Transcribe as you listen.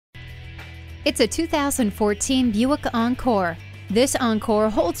It's a 2014 Buick Encore. This Encore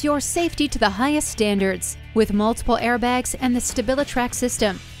holds your safety to the highest standards with multiple airbags and the StabiliTrak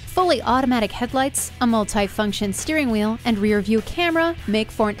system. Fully automatic headlights, a multi-function steering wheel, and rear-view camera make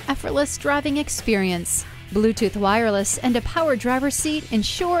for an effortless driving experience. Bluetooth wireless and a power driver's seat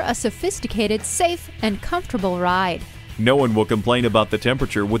ensure a sophisticated, safe, and comfortable ride. No one will complain about the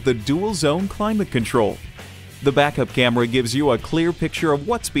temperature with the dual-zone climate control. The backup camera gives you a clear picture of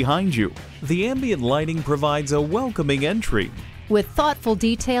what's behind you. The ambient lighting provides a welcoming entry. With thoughtful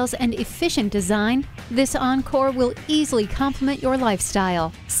details and efficient design, this Encore will easily complement your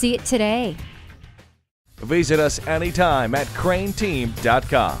lifestyle. See it today. Visit us anytime at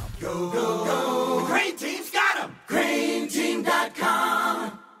crainteam.com.